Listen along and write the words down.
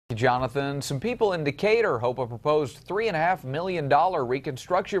Jonathan, some people in Decatur hope a proposed $3.5 million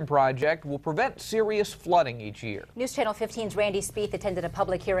reconstruction project will prevent serious flooding each year. News Channel 15's Randy Spieth attended a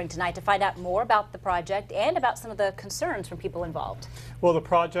public hearing tonight to find out more about the project and about some of the concerns from people involved. Well, the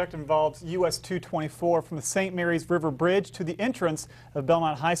project involves US 224 from the St. Mary's River Bridge to the entrance of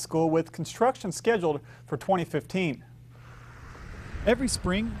Belmont High School, with construction scheduled for 2015. Every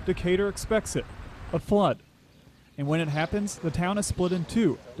spring, Decatur expects it, a flood. And when it happens, the town is split in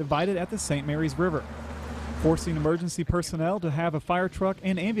two, divided at the St. Mary's River, forcing emergency personnel to have a fire truck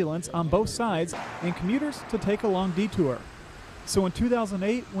and ambulance on both sides and commuters to take a long detour. So in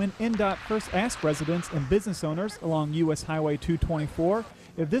 2008, when INDOT first asked residents and business owners along US Highway 224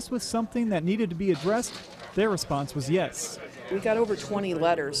 if this was something that needed to be addressed, their response was yes. We got over 20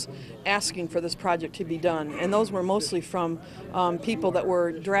 letters asking for this project to be done, and those were mostly from people that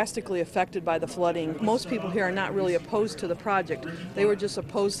were drastically affected by the flooding. Most people here are not really opposed to the project. They were just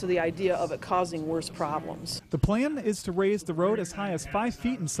opposed to the idea of it causing worse problems. The plan is to raise the road as high as 5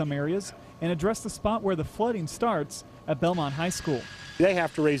 feet in some areas and address the spot where the flooding starts at Belmont High School. They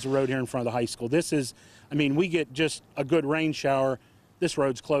have to raise the road here in front of the high school. This is, I mean, we get just a good rain shower. This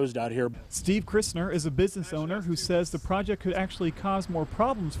road's closed out here. Steve Christner is a business owner who says the project could actually cause more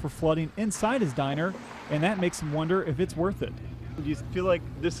problems for flooding inside his diner, and that makes him wonder if it's worth it. Do you feel like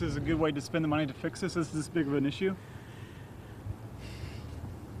this is a good way to spend the money to fix this? Is this big of an issue?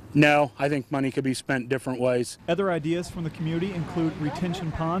 No, I think money could be spent different ways. Other ideas from the community include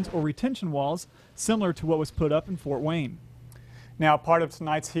retention ponds or retention walls, similar to what was put up in Fort Wayne. Now, part of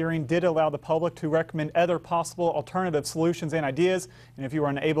tonight's hearing did allow the public to recommend other possible alternative solutions and ideas. And if you were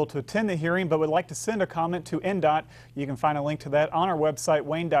unable to attend the hearing but would like to send a comment to INDOT, you can find a link to that on our website,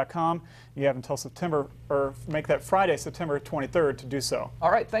 wayne.com. You have until September, or make that Friday, September 23rd to do so. All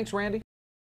right, thanks, Randy.